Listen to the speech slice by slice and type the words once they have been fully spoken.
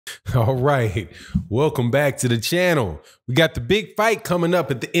All right, welcome back to the channel. We got the big fight coming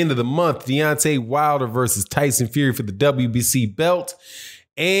up at the end of the month. Deontay Wilder versus Tyson Fury for the WBC belt.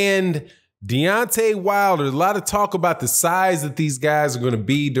 And Deontay Wilder, a lot of talk about the size that these guys are going to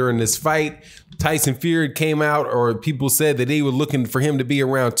be during this fight. Tyson Fury came out, or people said that they were looking for him to be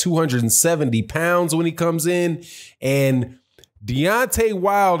around 270 pounds when he comes in. And Deontay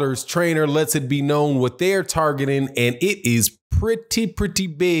Wilder's trainer lets it be known what they're targeting, and it is pretty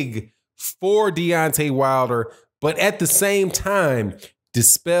big for Deontay Wilder, but at the same time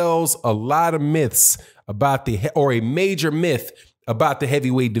dispels a lot of myths about a major myth about the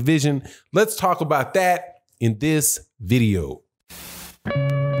heavyweight division. Let's talk about that in this video.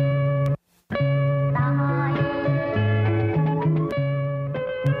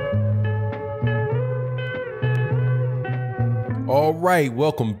 All right,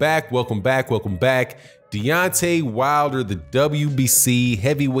 welcome back. Deontay Wilder, the WBC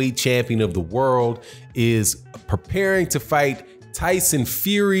heavyweight champion of the world, is preparing to fight Tyson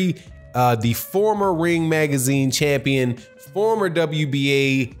Fury, the former Ring Magazine champion, former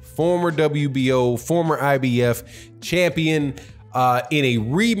WBA, former WBO, former IBF champion, in a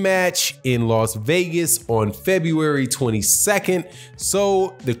rematch in Las Vegas on February 22nd.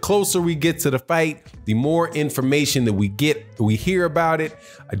 So the closer we get to the fight, the more information that we hear about it.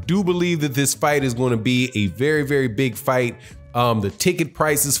 I do believe that this fight is going to be a very big fight. The ticket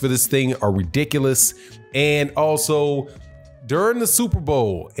prices for this thing are ridiculous. And also during the Super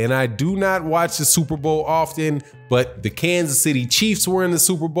Bowl, and I do not watch the Super Bowl often, but the Kansas City Chiefs were in the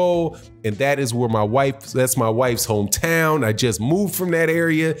Super Bowl, and that is where that's my wife's hometown. I just moved from that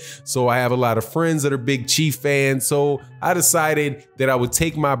area, so I have a lot of friends that are big Chief fans. So I decided that I would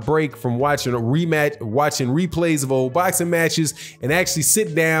take my break from watching replays of old boxing matches and actually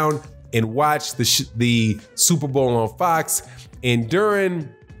sit down and watch the Super Bowl on Fox. And during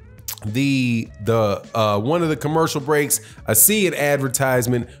one of the commercial breaks, I see an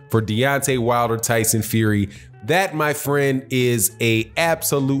advertisement for Deontay Wilder Tyson Fury. That, my friend, is a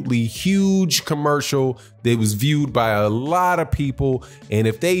absolutely huge commercial that was viewed by a lot of people. And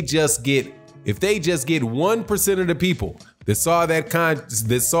if they just get 1% of the people that saw that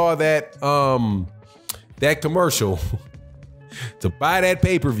commercial to buy that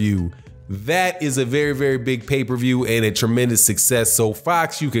pay-per-view, that is a very big pay-per-view and a tremendous success. So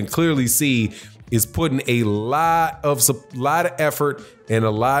Fox, you can clearly see, is putting a lot of effort and a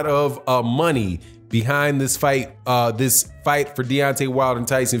lot of money behind this fight for Deontay Wilder and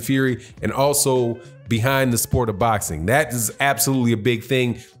Tyson Fury, and also behind the sport of boxing. That is absolutely a big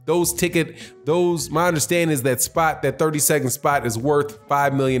thing. My understanding is that 30-second spot is worth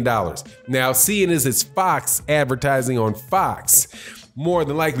 $5 million. Now, seeing as it's Fox advertising on Fox, more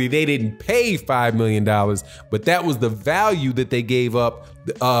than likely they didn't pay $5 million, but that was the value that they gave up,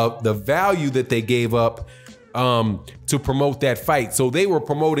 to promote that fight. So they were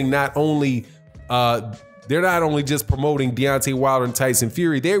promoting they're not only just promoting Deontay Wilder and Tyson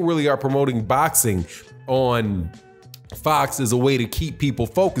Fury, they really are promoting boxing on Fox as a way to keep people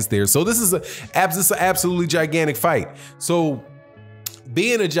focused there. So this is an absolutely gigantic fight. So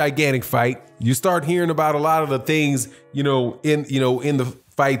being a gigantic fight, you start hearing about a lot of the things, in the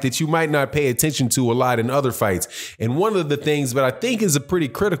fight that you might not pay attention to a lot in other fights. And one of the things that I think is a pretty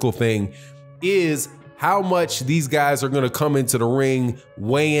critical thing is how much these guys are going to come into the ring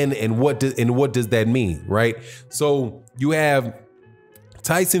weighing, and what does that mean, right? So you have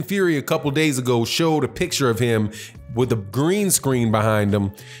Tyson Fury a couple days ago showed a picture of him with a green screen behind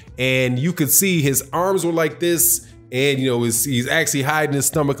him, and you could see his arms were like this, and he's actually hiding his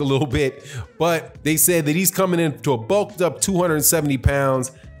stomach a little bit. But they said that he's coming into a bulked up 270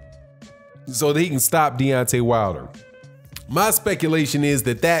 pounds so that he can stop Deontay Wilder. My speculation is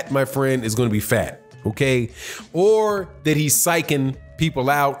that, my friend, is going to be fat. Okay, or that he's psyching people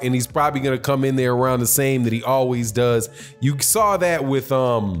out, and he's probably going to come in there around the same that he always does. You saw that with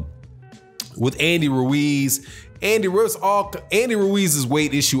Andy Ruiz. Andy Ruiz's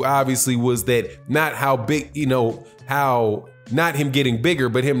weight issue obviously was that not him getting bigger,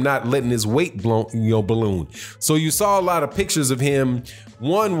 but him not letting his weight balloon. So you saw a lot of pictures of him.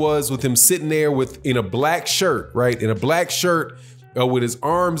 One was with him sitting there in a black shirt, right? In a black shirt, with his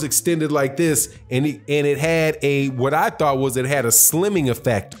arms extended like this, and it had what I thought was it had a slimming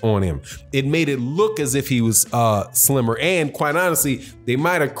effect on him. It made it look as if he was slimmer, and quite honestly, they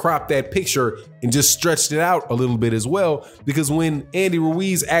might have cropped that picture and just stretched it out a little bit as well, because when Andy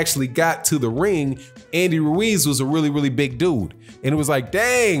Ruiz actually got to the ring, Andy Ruiz was a really big dude, and it was like,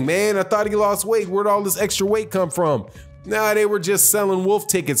 dang, man, I thought he lost weight. Where'd all this extra weight come from? Nah, they were just selling wolf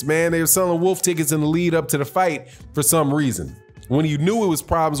tickets, man. They were selling wolf tickets in the lead up to the fight for some reason. when he knew it was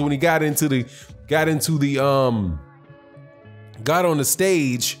problems, when he got on the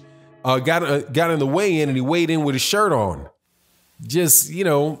stage, got in the weigh-in, and he weighed in with his shirt on. Just, you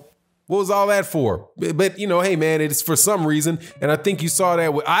know, what was all that for? But you know, hey man, it's for some reason, and I think you saw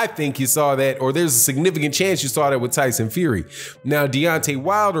that. Or there's a significant chance you saw that with Tyson Fury. Now, Deontay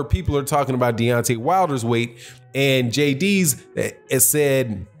Wilder, people are talking about Deontay Wilder's weight, and JD's has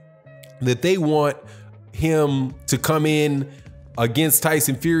said that they want him to come in against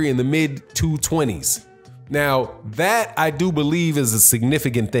Tyson Fury in the mid 220s. Now, that I do believe is a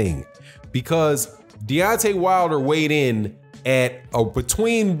significant thing, because Deontay Wilder weighed in at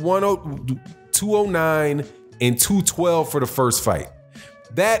between 209 and 212 for the first fight.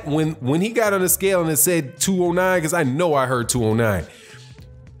 That when he got on the scale and it said 209, because I know I heard 209.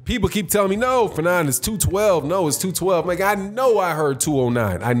 People keep telling me, no, Fanon, it's 212. No, it's 212. Like, I know I heard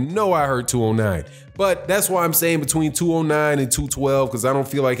 209. I know I heard 209. But that's why I'm saying between 209 and 212, because I don't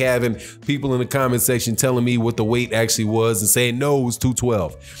feel like having people in the comment section telling me what the weight actually was and saying, no, it was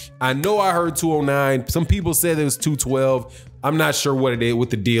 212. I know I heard 209. Some people said it was 212. I'm not sure what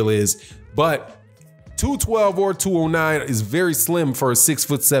the deal is, but 212 or 209 is very slim for a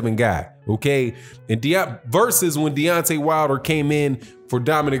 6'7" guy, okay? And versus when Deontay Wilder came in for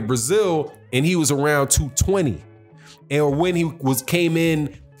Dominic Brazil and he was around 220. And when he came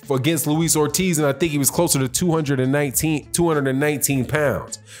in against Luis Ortiz, and I think he was closer to 219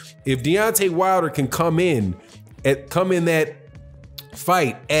 pounds. If Deontay Wilder can come in that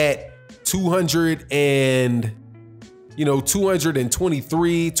fight at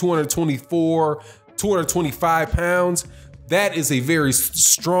 223, 224, 225 pounds, that is a very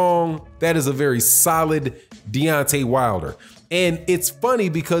strong, that is a very solid Deontay Wilder. And it's funny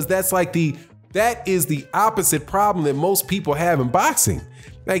because that is the opposite problem that most people have in boxing.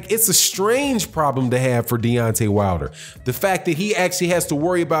 Like, it's a strange problem to have for Deontay Wilder. The fact that he actually has to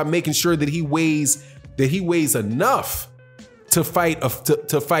worry about making sure that he weighs enough to fight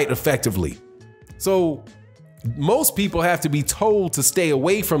effectively. So most people have to be told to stay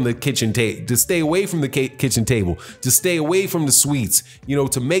away from the kitchen table, to stay away from the sweets, you know,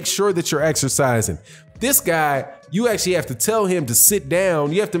 to make sure that you're exercising. This guy, you actually have to tell him to sit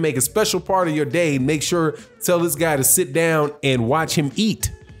down. You have to make a special part of your day, tell this guy to sit down and watch him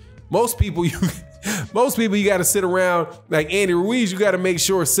eat. Most people, you got to sit around, like Andy Ruiz, you got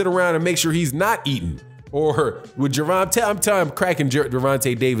to sit around and make sure he's not eating. Or with Gervonta, I'm cracking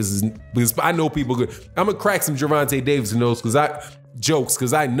Gervonta Davis because I know people good. I'm gonna crack some Gervonta Davis nose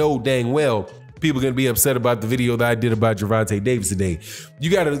because I know dang well people are gonna be upset about the video that I did about Gervonta Davis today.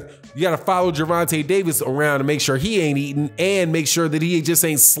 You gotta follow Gervonta Davis around to make sure he ain't eating and make sure that he just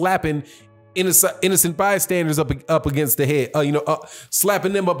ain't slapping innocent bystanders up against the head.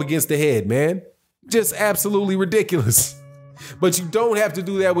 Slapping them up against the head, man. Just absolutely ridiculous. But you don't have to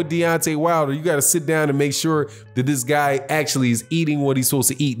do that with Deontay Wilder. You got to sit down and make sure that this guy actually is eating what he's supposed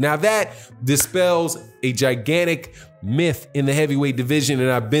to eat. Now that dispels a gigantic myth in the heavyweight division,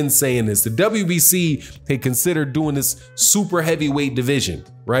 and I've been saying this. The WBC had considered doing this super heavyweight division,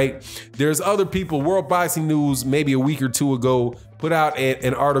 right? There's other people, World Boxing News, maybe a week or two ago, put out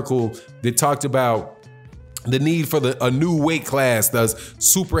an article that talked about the need for a new weight class, the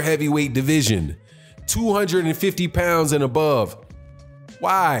super heavyweight division. 250 pounds and above.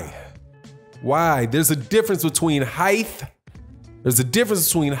 Why? There's a difference between height. There's a difference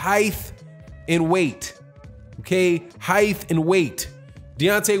between height and weight. Okay? Height and weight.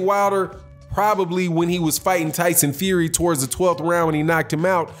 Deontay Wilder, probably when he was fighting Tyson Fury towards the 12th round when he knocked him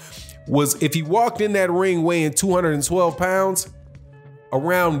out, if he walked in that ring weighing 212 pounds,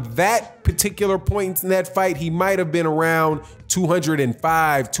 around that particular point in that fight, he might have been around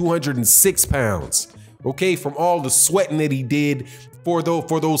 205, 206 pounds. Okay, from all the sweating that he did for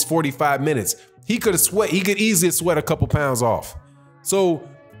those 45 minutes. He could easily sweat a couple pounds off. So,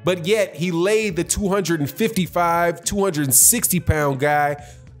 but yet he laid the 255, 260 pound guy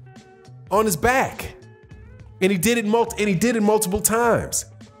on his back. And he did it multiple times.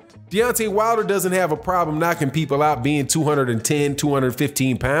 Deontay Wilder doesn't have a problem knocking people out being 210,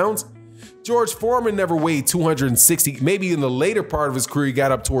 215 pounds. George Foreman never weighed 260. Maybe in the later part of his career, he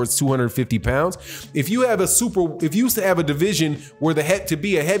got up towards 250 pounds. If you used to have a division where to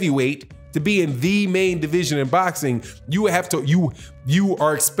be a heavyweight, to be in the main division in boxing, you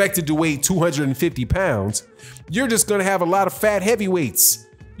are expected to weigh 250 pounds. You're just gonna have a lot of fat heavyweights.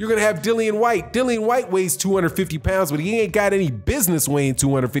 You're gonna have Dillian White. Dillian White weighs 250 pounds, but he ain't got any business weighing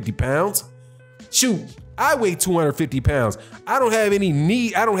 250 pounds. Shoot, I weigh 250 pounds. I don't have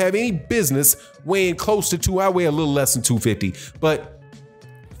any business weighing close to I weigh a little less than 250, but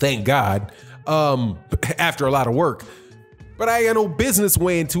thank God, after a lot of work. but I ain't got no business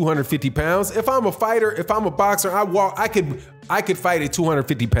weighing 250 pounds. If I'm a fighter, if I'm a boxer, I could fight at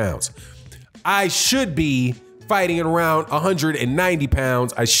 250 pounds. I should be fighting at around 190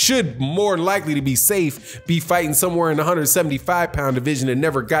 pounds. I should more likely to be safe be fighting somewhere in the 175 pound division and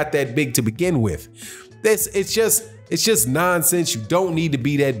never got that big to begin with. It's just nonsense. You don't need to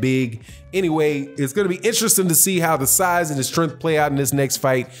be that big. Anyway, it's going to be interesting to see how the size and the strength play out in this next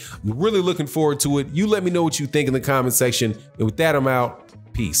fight. I'm really looking forward to it. You let me know what you think in the comment section. And with that, I'm out.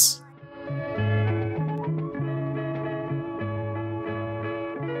 Peace.